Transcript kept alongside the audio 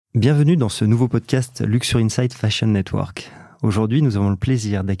Bienvenue dans ce nouveau podcast Luxury Insight Fashion Network. Aujourd'hui, nous avons le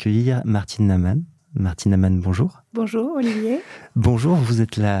plaisir d'accueillir Martine Naman. Martine Naman, bonjour. Bonjour Olivier. Bonjour, vous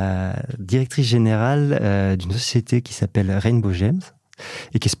êtes la directrice générale d'une société qui s'appelle Rainbow Gems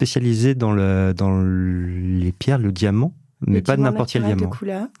et qui est spécialisée dans les pierres, le diamant, mais pas n'importe quel diamant.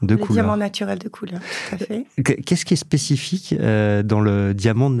 Le diamant naturel de couleur, tout à fait. Qu'est-ce qui est spécifique dans le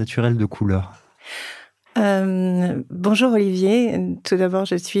diamant naturel de couleur ? Bonjour Olivier. Tout d'abord,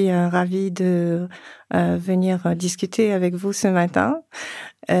 je suis ravie de venir discuter avec vous ce matin.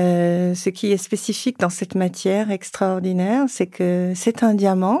 Ce qui est spécifique dans cette matière extraordinaire, c'est que c'est un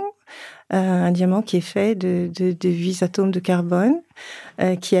diamant qui est fait de 8 atomes de carbone,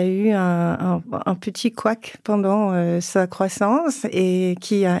 qui a eu un petit couac pendant sa croissance et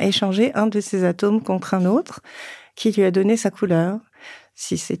qui a échangé un de ces atomes contre un autre, qui lui a donné sa couleur.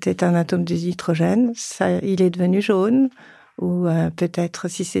 Si c'était un atome d'hydrogène, il est devenu jaune, ou peut-être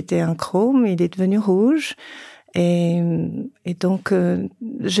si c'était un chrome, il est devenu rouge. Et donc,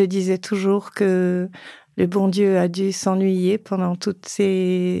 je disais toujours que le bon Dieu a dû s'ennuyer pendant toutes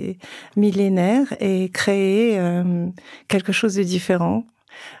ces millénaires et créer quelque chose de différent.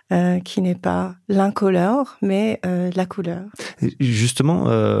 Qui n'est pas l'incolore, mais la couleur. Justement,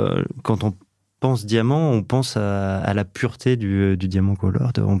 quand on pense diamant, on pense à la pureté du diamant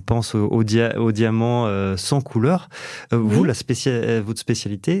color. On pense au diamant sans couleur. Vous, votre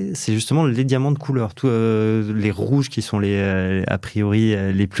spécialité, c'est justement les diamants de couleur. Les rouges qui sont a priori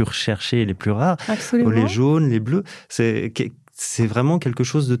les plus recherchés et les plus rares. Absolument. Les jaunes, les bleus. C'est vraiment quelque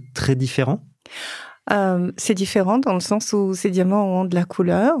chose de très différent. C'est différent dans le sens où ces diamants ont de la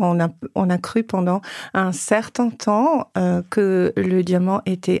couleur. On a cru pendant un certain temps que le diamant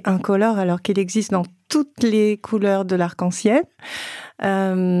était incolore alors qu'il existe dans toutes les couleurs de l'arc-en-ciel.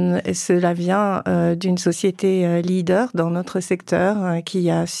 Et cela vient d'une société leader dans notre secteur qui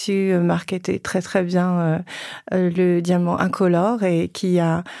a su marketer très très bien le diamant incolore et qui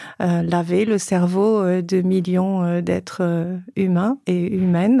a lavé le cerveau de millions d'êtres humains et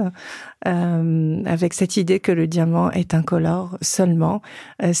humaines avec cette idée que le diamant est incolore seulement.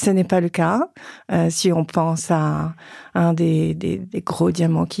 Ce n'est pas le cas. Si on pense à un des gros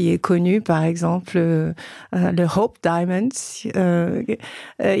diamants qui est connu, par exemple le Hope Diamond,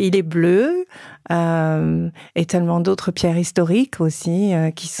 il est bleu, et tellement d'autres pierres historiques aussi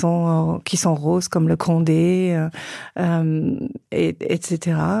qui sont roses comme le Condé,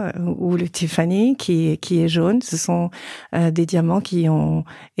 etc. Ou le Tiffany qui est jaune. Ce sont des diamants qui ont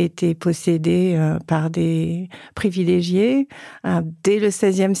été possédés par des privilégiés dès le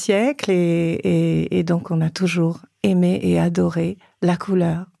XVIe siècle et donc on a toujours aimé et adoré la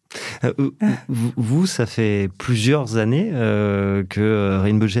couleur. Vous, ça fait plusieurs années que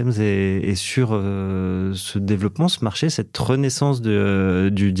Rainbow Gems est sur ce développement, ce marché, cette renaissance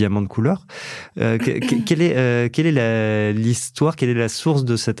du diamant de couleur. Quelle est l'histoire, quelle est la source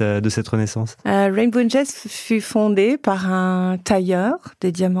de cette renaissance? Rainbow Gems fut fondée par un tailleur de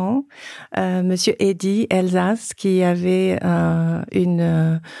diamants, Monsieur Eddy Elsass, qui avait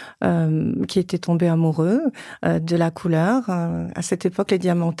qui était tombé amoureux de la couleur. À cette époque, les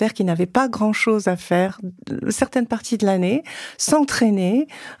diamantaires qui n'avaient pas grand-chose à faire certaines parties de l'année, s'entraînaient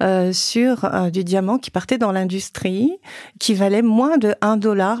sur du diamant qui partait dans l'industrie, qui valait moins de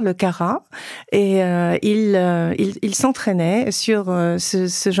 $1 le carat, et ils s'entraînaient sur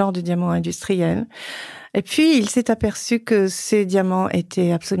ce genre de diamant industriel. Et puis, il s'est aperçu que ces diamants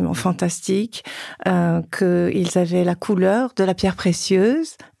étaient absolument fantastiques, qu'ils avaient la couleur de la pierre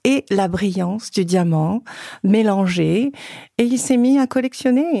précieuse et la brillance du diamant mélangés. Et il s'est mis à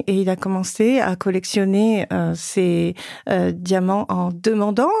collectionner. Et il a commencé à collectionner ces diamants en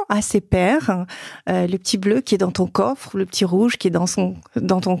demandant à ses pairs le petit bleu qui est dans ton coffre, le petit rouge qui est dans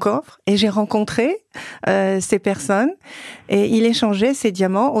ton coffre. Et j'ai rencontré ces personnes et il échangeait ces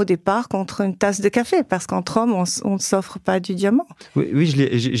diamants au départ contre une tasse de café parce qu'entre hommes, on ne s'offre pas du diamant. Oui,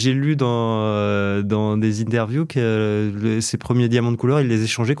 j'ai lu dans des interviews que ces premiers diamants de couleur, il les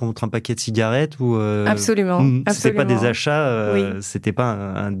échangeait contre un paquet de cigarettes ou absolument. C'était pas des achats, c'était pas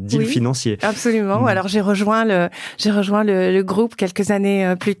un deal financier. Absolument. Alors j'ai rejoint le groupe quelques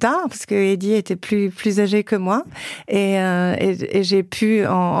années plus tard parce que Eddy était plus âgé que moi et j'ai pu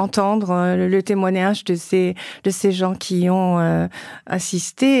entendre le témoignage de ces gens qui ont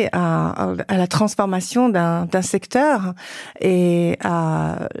assisté à la transformation d'un secteur et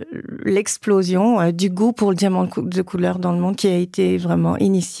à l'explosion du goût pour le diamant de couleur dans le monde qui a été vraiment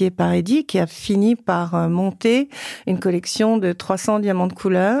initié par Eddy, qui a fini par monter une collection de 300 diamants de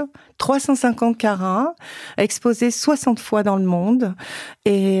couleur, 350 carats, exposé 60 fois dans le monde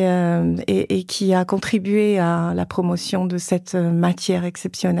et qui a contribué à la promotion de cette matière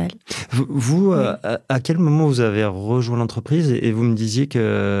exceptionnelle. Vous, à quel moment vous avez rejoint l'entreprise et vous me disiez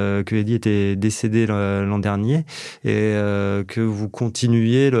que Eddie était décédé l'an dernier et que vous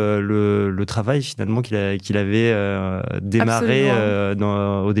continuiez le travail finalement qu'il avait démarré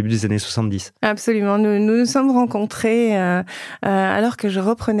au début des années 70. Absolument. Nous sommes rencontrés alors que je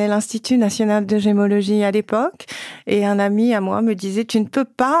reprenais l'Institut national de gémologie à l'époque et un ami à moi me disait « Tu ne peux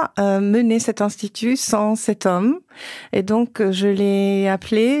pas mener cet institut sans cet homme ». Et donc, je l'ai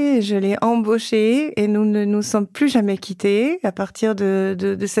appelé, je l'ai embauché et nous ne nous sommes plus jamais quittés à partir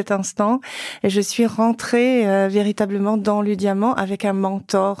de cet instant. Et je suis rentrée véritablement dans le diamant avec un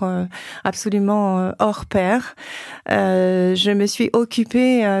mentor absolument hors pair. Je me suis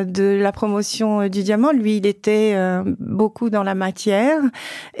occupée de la promotion du diamant. Lui, il était beaucoup dans la matière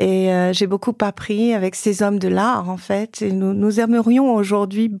et j'ai beaucoup appris avec ces hommes de l'art, en fait. Et nous aimerions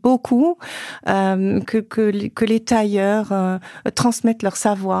aujourd'hui beaucoup que les tailleurs transmettent leur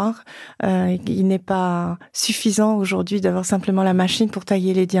savoir. Il n'est pas suffisant aujourd'hui d'avoir simplement la machine pour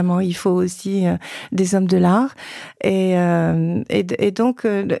tailler les diamants. Il faut aussi des hommes de l'art. Et donc,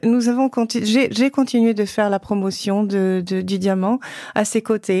 nous avons j'ai continué de faire la promotion du diamant à ses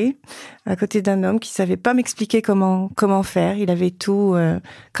côtés, à côté d'un homme qui savait pas m'expliquer comment faire. Il avait tout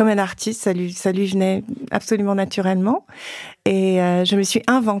comme un artiste. Ça lui venait absolument naturellement. Et je me suis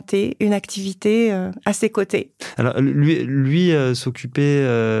inventé une activité à ses côtés. Alors lui s'occupait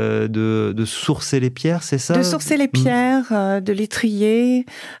de sourcer les pierres, c'est ça? De sourcer les pierres, de les trier,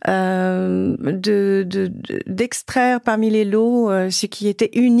 d'extraire parmi les lots ce qui était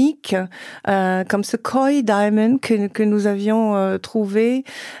unique, comme ce Koi Diamond que nous avions trouvé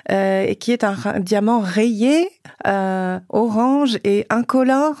et qui est un diamant rayé, orange et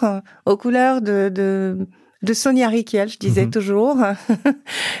incolore, aux couleurs de Sonia Rykiel, je disais toujours,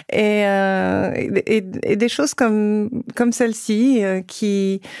 et des choses comme celle-ci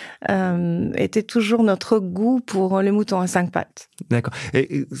qui étaient toujours notre goût pour les moutons à 5 pattes. D'accord.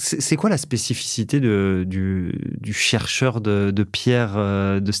 Et c'est quoi la spécificité du chercheur de pierre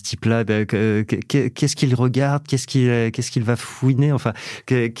de ce type-là? Qu'est-ce qu'il regarde? Qu'est-ce qu'il va fouiner? Enfin,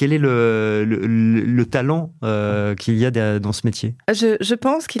 quel est le talent qu'il y a dans ce métier? Je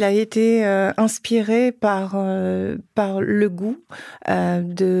pense qu'il a été inspiré par le goût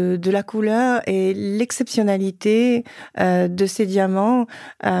de la couleur et l'exceptionnalité de ces diamants.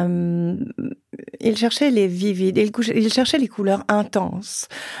 Il cherchait les vivides, il cherchait les couleurs intenses.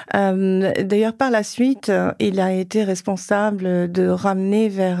 D'ailleurs, par la suite, il a été responsable de ramener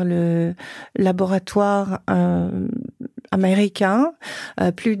vers le laboratoire américain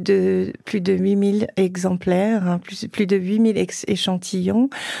plus de 8000 exemplaires, plus de 8000 échantillons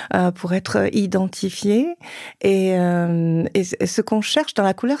pour être identifiés. Et ce qu'on cherche dans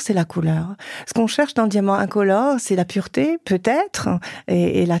la couleur, c'est la couleur. Ce qu'on cherche dans le diamant incolore, c'est la pureté, peut-être,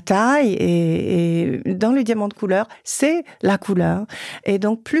 et la taille. Et dans le diamant de couleur, c'est la couleur. Et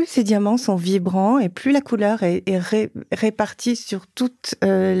donc, plus ces diamants sont vibrants et plus la couleur est répartie sur toute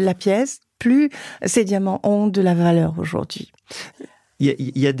la pièce, plus ces diamants ont de la valeur aujourd'hui.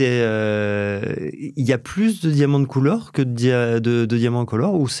 Il y a plus de diamants de couleur que de diamants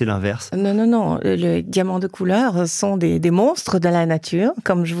incolores ou c'est l'inverse? Non. Les diamants de couleur sont des monstres de la nature.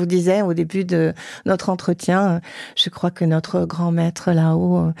 Comme je vous disais au début de notre entretien, je crois que notre grand maître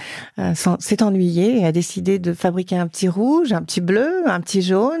là-haut s'est ennuyé et a décidé de fabriquer un petit rouge, un petit bleu, un petit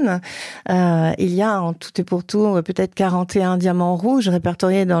jaune. Il y a en tout et pour tout peut-être 41 diamants rouges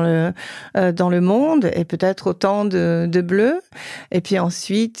répertoriés dans le monde et peut-être autant de bleus. Et puis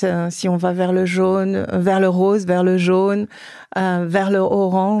ensuite, si on va vers le jaune, vers le rose, vers le jaune, vers le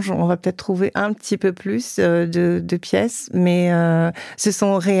orange, on va peut-être trouver un petit peu plus de pièces, mais ce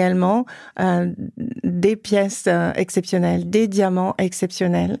sont réellement des pièces exceptionnelles, des diamants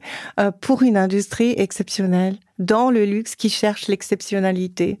exceptionnels pour une industrie exceptionnelle dans le luxe qui cherche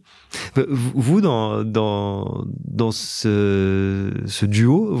l'exceptionnalité. Vous, dans ce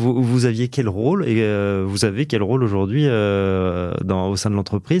duo, vous aviez quel rôle et vous avez quel rôle aujourd'hui au sein de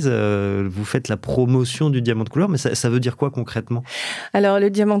l'entreprise? Vous faites la promotion du diamant de couleur, mais ça veut dire quoi concrètement? Alors,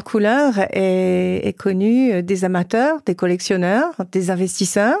 le diamant de couleur est connu des amateurs, des collectionneurs, des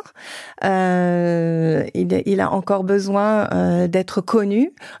investisseurs. Il a encore besoin d'être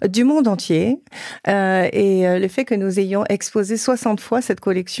connu du monde entier. Et le fait que nous ayons exposé 60 fois cette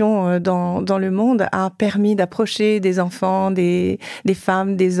collection dans le monde a permis d'approcher des enfants, des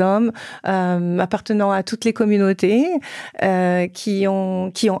femmes, des hommes appartenant à toutes les communautés qui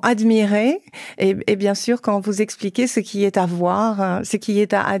ont admiré et bien sûr quand vous expliquez ce qui est à voir, ce qui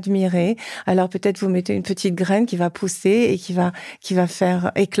est à admirer, alors peut-être vous mettez une petite graine qui va pousser et qui va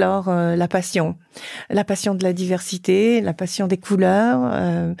faire éclore la passion de la diversité, la passion des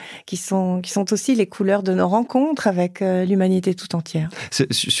couleurs, qui sont aussi les couleurs de nos rencontres avec l'humanité tout entière.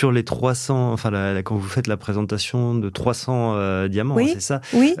 Sur les 300, enfin quand vous faites la présentation de 300 diamants, oui, c'est ça?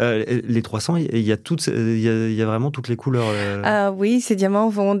 Oui. Les 300, il y a vraiment toutes les couleurs. Oui, ces diamants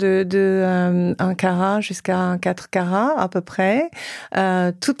vont de 1 carat jusqu'à 4 carats à peu près.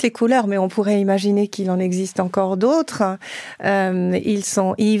 Toutes les couleurs, mais on pourrait imaginer qu'il en existe encore d'autres. Ils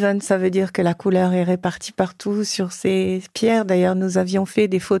sont even, ça veut dire que la couleur est répartie partout sur ces pierres. D'ailleurs, nous avions fait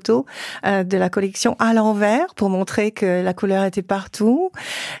des photos de la collection à l'envers pour montrer que la couleur était partout.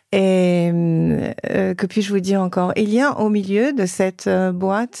 Et que puis-je vous dire encore? Il y a au milieu de cette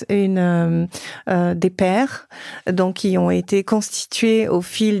boîte des paires, donc qui ont été constituées au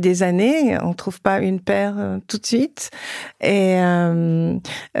fil des années. On trouve pas une paire tout de suite. Et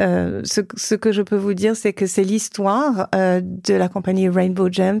ce que je peux vous dire, c'est que c'est l'histoire de la compagnie Rainbow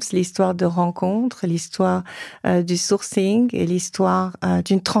Gems, l'histoire de rencontres, l'histoire du sourcing et l'histoire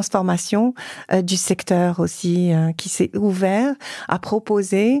d'une transformation du secteur aussi qui s'est ouvert à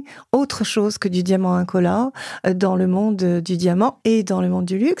proposer autre chose que du diamant incolore dans le monde du diamant et dans le monde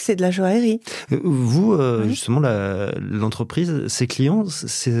du luxe et de la joaillerie. Vous, justement, l'entreprise, ses clients,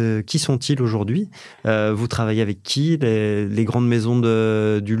 qui sont-ils aujourd'hui? Vous travaillez avec qui? Les grandes maisons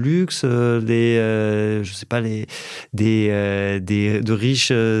du luxe, de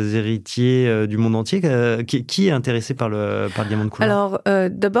riches héritiers du monde entier. Qui est intéressé par le diamant de couleur? Alors,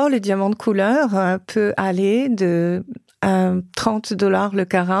 d'abord, le diamant de couleur peut aller de $30 le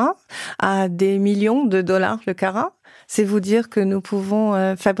carat à des millions de dollars le carat. C'est vous dire que nous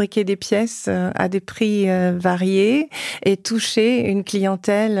pouvons fabriquer des pièces à des prix variés et toucher une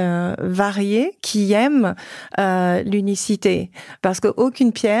clientèle variée qui aime l'unicité, parce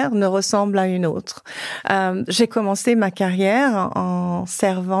qu'aucune pierre ne ressemble à une autre. J'ai commencé ma carrière en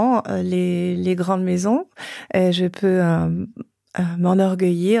servant les grandes maisons et je peux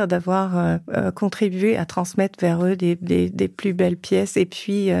m'enorgueillir d'avoir contribué à transmettre vers eux des plus belles pièces. Et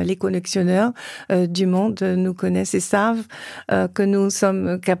puis, les collectionneurs du monde nous connaissent et savent que nous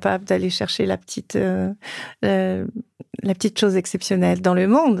sommes capables d'aller chercher la petite chose exceptionnelle dans le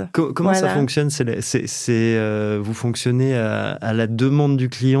monde. Comment ça fonctionne? Vous fonctionnez à la demande du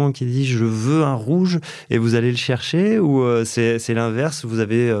client qui dit « je veux un rouge » et vous allez le chercher, ou c'est l'inverse? Vous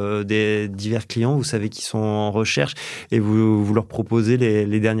avez des divers clients, vous savez qu'ils sont en recherche et vous leur proposez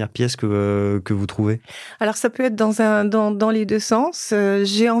les dernières pièces que vous trouvez? Alors ça peut être dans les deux sens.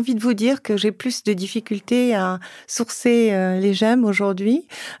 J'ai envie de vous dire que j'ai plus de difficultés à sourcer les gemmes aujourd'hui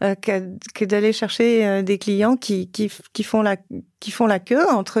que d'aller chercher des clients qui font la queue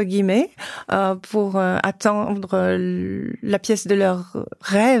entre guillemets pour attendre la pièce de leur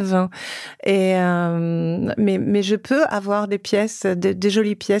rêve. Et mais je peux avoir des pièces, des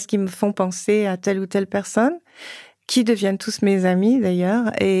jolies pièces qui me font penser à telle ou telle personne, qui deviennent tous mes amis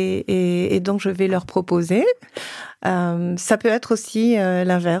d'ailleurs, et donc je vais leur proposer. Ça peut être aussi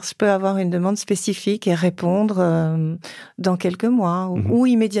l'inverse. Je peux avoir une demande spécifique et répondre dans quelques mois ou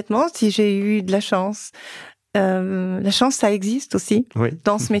immédiatement si j'ai eu de la chance. La chance, ça existe aussi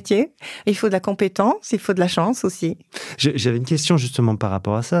dans ce métier. Il faut de la compétence, il faut de la chance aussi. J'avais une question justement par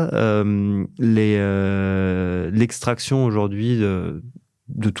rapport à ça. L'extraction aujourd'hui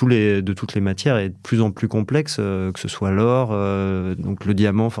de toutes les matières est de plus en plus complexe, que ce soit l'or, donc le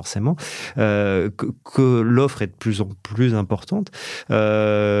diamant forcément, que l'offre est de plus en plus importante.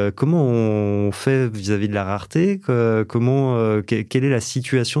 Comment on fait vis-à-vis de la rareté? Quelle est la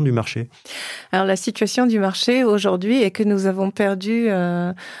situation du marché? Alors la situation du marché aujourd'hui est que nous avons perdu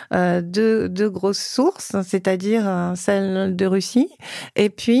deux grosses sources, c'est-à-dire celle de Russie et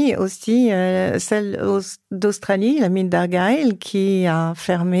puis aussi celle d'Australie, la mine d'Argyle, qui a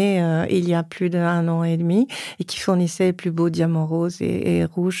fermé il y a plus d'1 an et demi et qui fournissait les plus beaux diamants roses et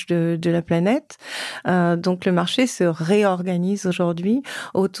rouges de la planète. Donc le marché se réorganise aujourd'hui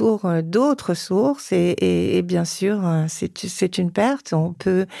autour d'autres sources et bien sûr c'est une perte. On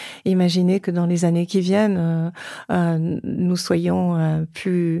peut imaginer que dans les années qui viennent nous soyons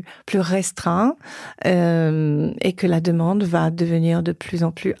plus restreints et que la demande va devenir de plus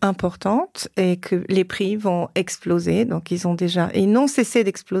en plus importante et que les prix vont exploser. Donc ils n'ont cessé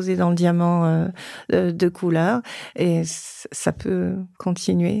d'exploser dans le diamant de couleur et ça peut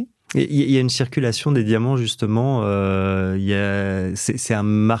continuer. Il y a une circulation des diamants, justement. C'est un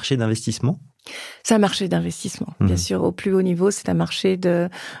marché d'investissement? C'est un marché d'investissement, bien sûr. Au plus haut niveau, c'est un marché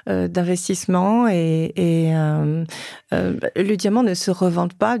d'investissement et le diamant ne se revend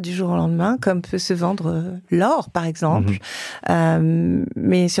pas du jour au lendemain comme peut se vendre l'or, par exemple.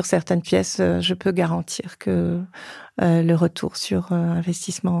 Mais sur certaines pièces, je peux garantir que le retour sur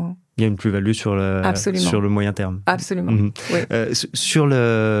investissement... Il y a une plus-value sur le moyen terme. Absolument. Oui. Sur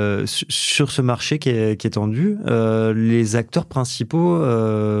ce marché qui est tendu, les acteurs principaux,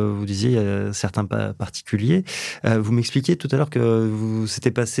 vous disiez, il y a certains particuliers. Vous m'expliquiez tout à l'heure que vous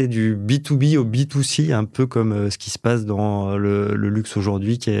s'était passé du B2B au B2C, un peu comme ce qui se passe dans le luxe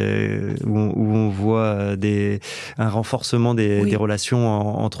aujourd'hui, où on voit un renforcement des relations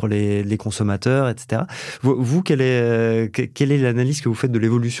entre les consommateurs, etc. Vous, quelle est l'analyse que vous faites de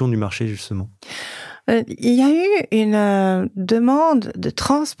l'évolution du marché, justement? Il y a eu une demande de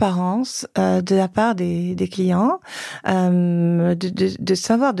transparence de la part des clients, de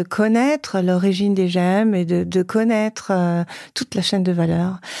savoir, de connaître l'origine des gemmes et de connaître toute la chaîne de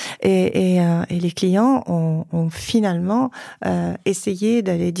valeur. Et les clients ont finalement essayé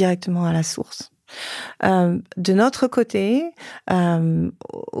d'aller directement à la source. De notre côté,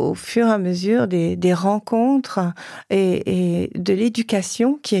 au fur et à mesure des rencontres et de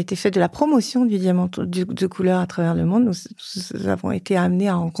l'éducation qui a été faite, de la promotion du diamant de couleur à travers le monde, nous avons été amenés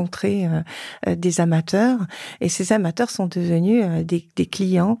à rencontrer des amateurs, et ces amateurs sont devenus des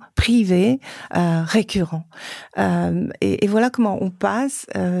clients privés récurrents. Et voilà comment on passe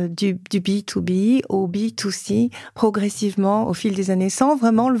du B2B au B2C progressivement au fil des années, sans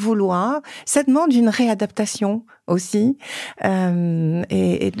vraiment le vouloir. Ça demande d'une réadaptation aussi.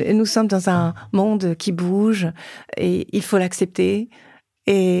 Et nous sommes dans un monde qui bouge et il faut l'accepter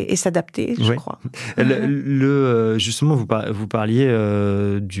et s'adapter, je crois. Justement, vous parliez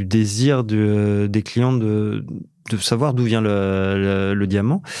du désir des clients de savoir d'où vient le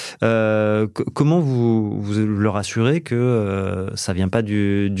diamant. Comment vous leur assurez que ça vient pas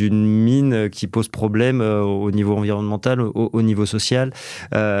d'une mine qui pose problème au niveau environnemental, au niveau social?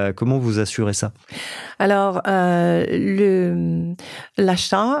 Comment vous assurez ça? Alors,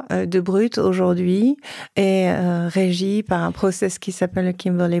 l'achat de brut aujourd'hui est régi par un process qui s'appelle le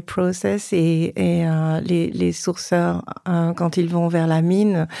Kimberley Process, et les sourceurs, quand ils vont vers la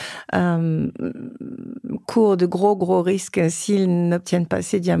mine, courent de gros risques s'ils n'obtiennent pas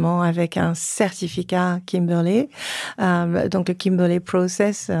ces diamants avec un certificat Kimberley. Donc le Kimberley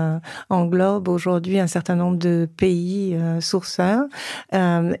Process englobe aujourd'hui un certain nombre de pays sourceurs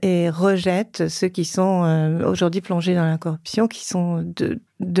et rejette ceux qui sont aujourd'hui plongés dans la corruption, qui sont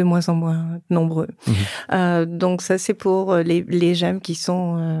de moins en moins nombreux. Donc ça, c'est pour les gemmes qui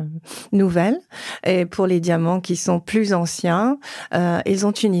sont nouvelles. Et pour les diamants qui sont plus anciens, ils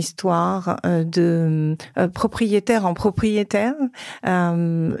ont une histoire de propriétaire en propriétaire.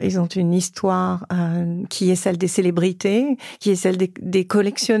 Ils ont une histoire qui est celle des célébrités, qui est celle des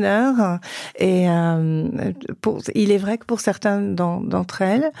collectionneurs. Et il est vrai que pour certaines d'entre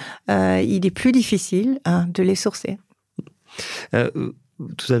elles, il est plus difficile de les sourcer.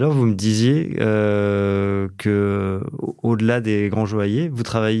 Tout à l'heure, vous me disiez que, au-delà des grands joailliers, vous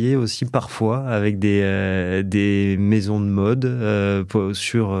travaillez aussi parfois avec des maisons de mode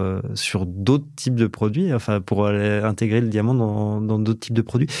sur d'autres types de produits, enfin pour intégrer le diamant dans d'autres types de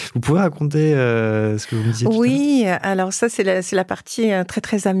produits. Vous pouvez raconter ce que vous me disiez tout à l'heure? Oui, alors ça c'est la partie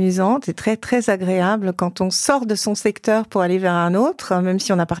très amusante et très agréable quand on sort de son secteur pour aller vers un autre, même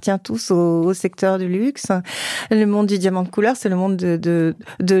si on appartient tous au secteur du luxe. Le monde du diamant de couleur, c'est le monde de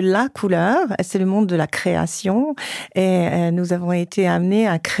la couleur, c'est le monde de la création, et nous avons été amenés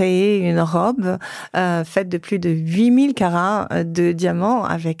à créer une robe faite de plus de 8000 carats de diamants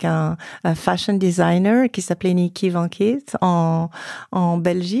avec un fashion designer qui s'appelait Nikki Van Keet en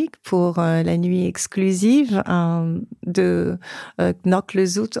Belgique pour la nuit exclusive de Knock le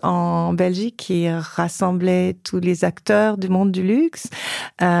Zoot en Belgique, qui rassemblait tous les acteurs du monde du luxe.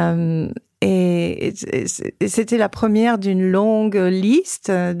 Et c'était la première d'une longue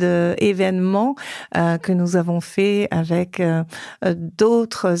liste d'événements que nous avons fait avec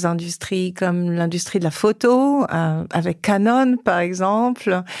d'autres industries comme l'industrie de la photo, avec Canon par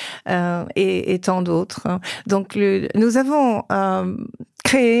exemple, et tant d'autres. Donc nous avons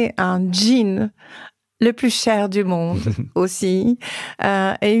créé un jean le plus cher du monde aussi,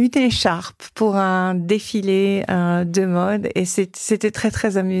 et une écharpe pour un défilé de mode. Et c'était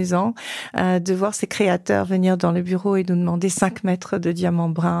très amusant de voir ces créateurs venir dans le bureau et nous demander 5 mètres de diamants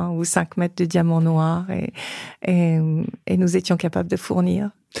bruns ou 5 mètres de diamants noirs, et nous étions capables de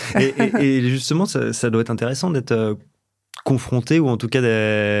fournir. Et justement, ça doit être intéressant d'être confronté ou en tout cas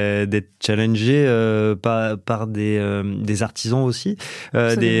d'être challengé par des artisans aussi,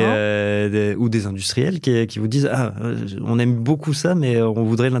 ou des industriels qui vous disent on aime beaucoup ça, mais on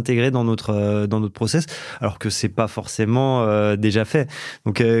voudrait l'intégrer dans notre process, alors que c'est pas forcément déjà fait.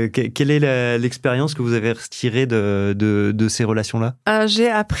 Donc, quelle est l'expérience que vous avez retirée de ces relations-là? J'ai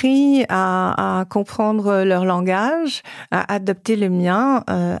appris à comprendre leur langage, à adapter le mien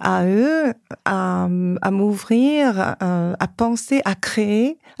à eux, à m'ouvrir, à penser, à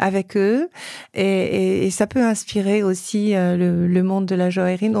créer avec eux, et ça peut inspirer aussi le monde de la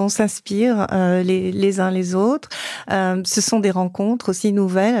joaillerie. On s'inspire les uns les autres. Ce sont des rencontres aussi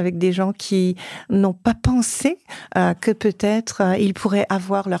nouvelles avec des gens qui n'ont pas pensé que peut-être ils pourraient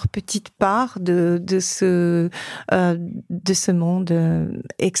avoir leur petite part de ce monde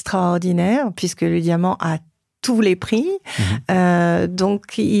extraordinaire, puisque le diamant a tous les prix.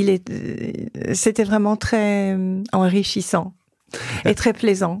 Donc c'était vraiment très enrichissant et très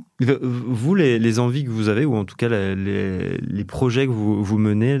plaisant. Vous, les envies que vous avez, ou en tout cas les projets que vous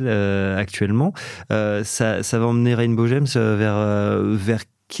menez actuellement, ça va emmener Rainbow Gems vers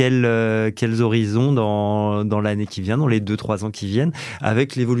quels horizons dans l'année qui vient, dans les 2-3 ans qui viennent,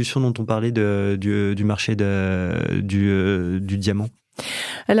 avec l'évolution dont on parlait du marché du diamant?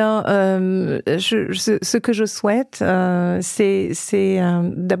 Alors, ce que je souhaite, c'est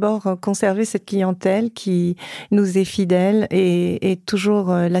d'abord conserver cette clientèle qui nous est fidèle et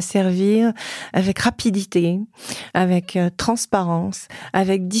toujours la servir avec rapidité, avec transparence,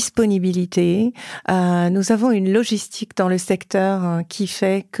 avec disponibilité. Nous avons une logistique dans le secteur qui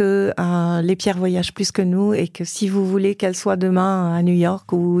fait que les pierres voyagent plus que nous, et que si vous voulez qu'elles soient demain à New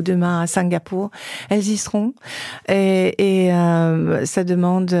York ou demain à Singapour, elles y seront. Et ça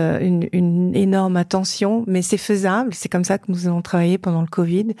demande une énorme attention, mais c'est faisable. C'est comme ça que nous avons travaillé pendant le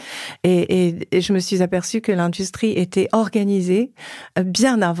Covid. Et je me suis aperçue que l'industrie était organisée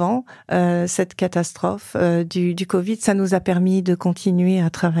bien avant cette catastrophe du Covid. Ça nous a permis de continuer à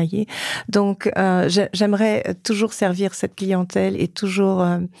travailler. Donc, j'aimerais toujours servir cette clientèle et toujours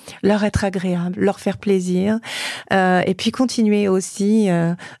leur être agréable, leur faire plaisir. Et puis continuer aussi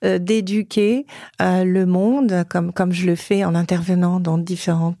d'éduquer le monde, comme je le fais en intervenant dans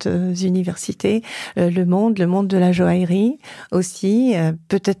différentes universités, le monde de la joaillerie aussi,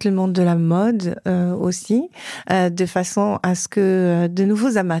 peut-être le monde de la mode aussi, de façon à ce que de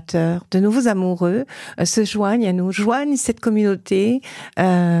nouveaux amateurs, de nouveaux amoureux se joignent à nous, joignent cette communauté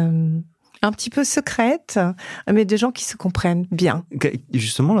un petit peu secrète, mais de gens qui se comprennent bien.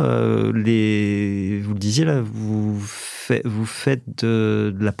 Justement, vous le disiez là, vous faites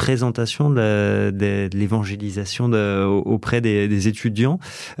de la présentation, de l'évangélisation auprès des étudiants.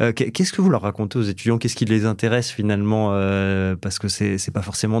 Qu'est-ce que vous leur racontez aux étudiants? Qu'est-ce qui les intéresse finalement? Parce que c'est pas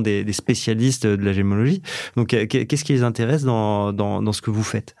forcément des spécialistes de la gémologie. Donc, qu'est-ce qui les intéresse dans ce que vous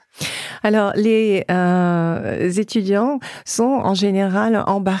faites? Alors, les étudiants sont en général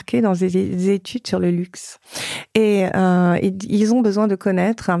embarqués dans des études sur le luxe, et ils ont besoin de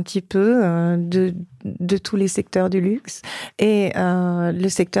connaître un petit peu de tous les secteurs du luxe, et le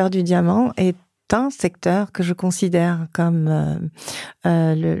secteur du diamant est un secteur que je considère comme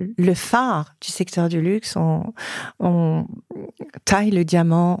le phare du secteur du luxe. On taille le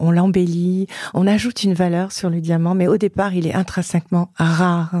diamant, on l'embellit, on ajoute une valeur sur le diamant, mais au départ, il est intrinsèquement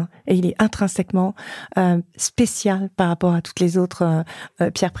rare et il est intrinsèquement spécial par rapport à toutes les autres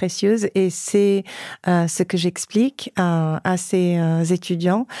pierres précieuses. Et c'est ce que j'explique à ces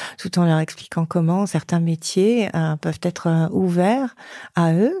étudiants, tout en leur expliquant comment certains métiers peuvent être ouverts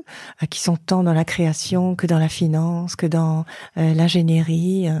à eux, qui sont tant dans la création que dans la finance, que dans l'ingénierie.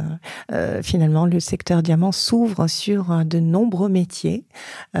 Finalement, le secteur diamant s'ouvre sur de nombreux métiers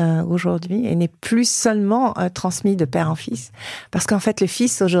aujourd'hui, et n'est plus seulement transmis de père en fils, parce qu'en fait, le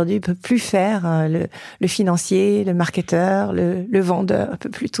fils aujourd'hui peut plus faire le financier, le marketeur, le vendeur, peut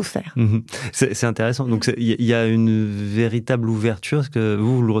plus tout faire. C'est intéressant. Donc, il y a une véritable ouverture, ce que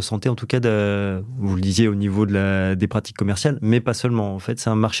vous le ressentez, en tout cas, vous le disiez, au niveau des pratiques commerciales, mais pas seulement. En fait, c'est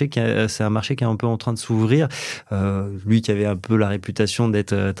un marché qui est un peu en train de s'ouvrir. Lui qui avait un peu la réputation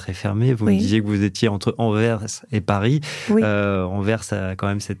d'être très fermé, vous me disiez que vous étiez entre Anvers et Paris. Oui. Anvers a quand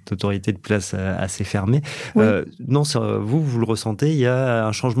même cette autorité de place assez fermée. Oui. Non, vous le ressentez, il y a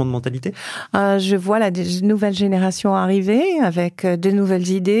un changement de mentalité? Je vois la nouvelle génération arriver avec de nouvelles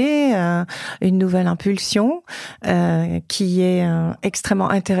idées, une nouvelle impulsion qui est extrêmement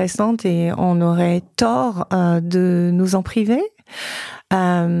intéressante, et on aurait tort de nous en priver.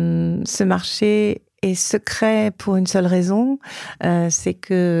 Ce marché est secret pour une seule raison, c'est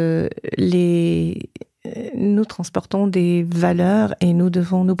que les nous transportons des valeurs et nous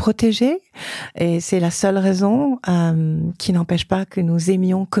devons nous protéger. Et c'est la seule raison qui n'empêche pas que nous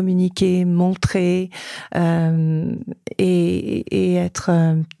aimions communiquer, montrer et être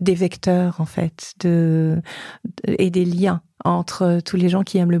des vecteurs en fait et des liens entre tous les gens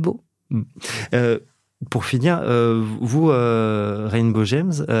qui aiment le beau. Pour finir, vous, Rainbow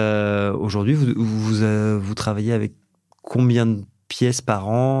Gems, aujourd'hui, vous travaillez avec combien de pièces par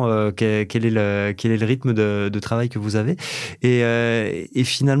an, quel est le rythme de travail que vous avez et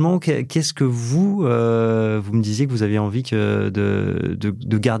finalement qu'est-ce que vous me disiez que vous aviez envie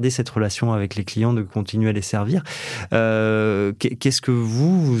de garder cette relation avec les clients, de continuer à les servir, qu'est-ce que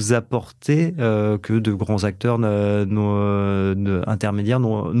vous apportez que de grands acteurs intermédiaires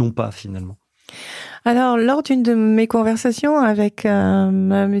n'ont pas finalement? Alors, lors d'une de mes conversations avec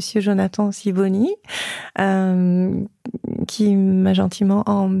Monsieur Jonathan Siboni, qui m'a gentiment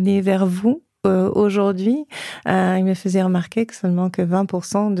emmené vers vous aujourd'hui, il me faisait remarquer que seulement que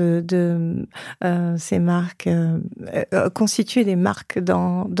 20% de ces marques constituaient des marques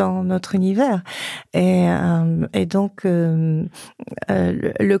dans notre univers. Et donc,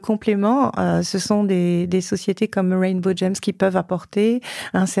 le complément, ce sont des sociétés comme Rainbow Gems qui peuvent apporter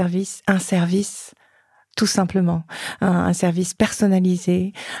un service tout simplement, un service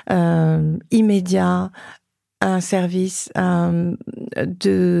personnalisé, immédiat, un service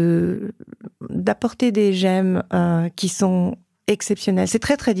d'apporter des gemmes qui sont exceptionnelles. C'est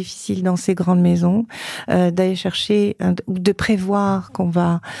très très difficile dans ces grandes maisons d'aller chercher ou de prévoir qu'on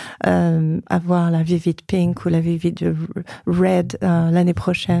va avoir la Vivid Pink ou la Vivid Red l'année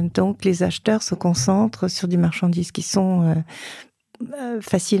prochaine. Donc les acheteurs se concentrent sur des marchandises qui sont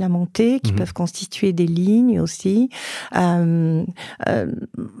faciles à monter, qui peuvent constituer des lignes aussi. Dans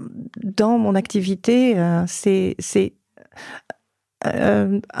mon activité, c'est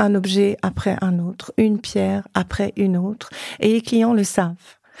un objet après un autre, une pierre après une autre, et les clients le savent.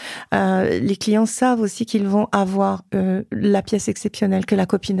 Les clients savent aussi qu'ils vont avoir la pièce exceptionnelle que la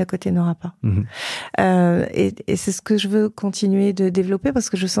copine d'à côté n'aura pas. Et c'est ce que je veux continuer de développer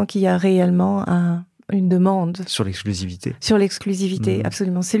parce que je sens qu'il y a réellement une demande. Sur l'exclusivité. Sur l'exclusivité,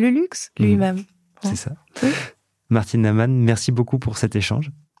 absolument. C'est le luxe lui-même. C'est ça. Oui. Martine Naman, merci beaucoup pour cet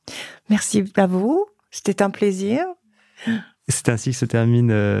échange. Merci à vous. C'était un plaisir. C'est ainsi que se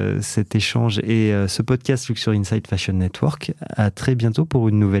termine cet échange et ce podcast Luxury Inside Fashion Network. À très bientôt pour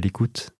une nouvelle écoute.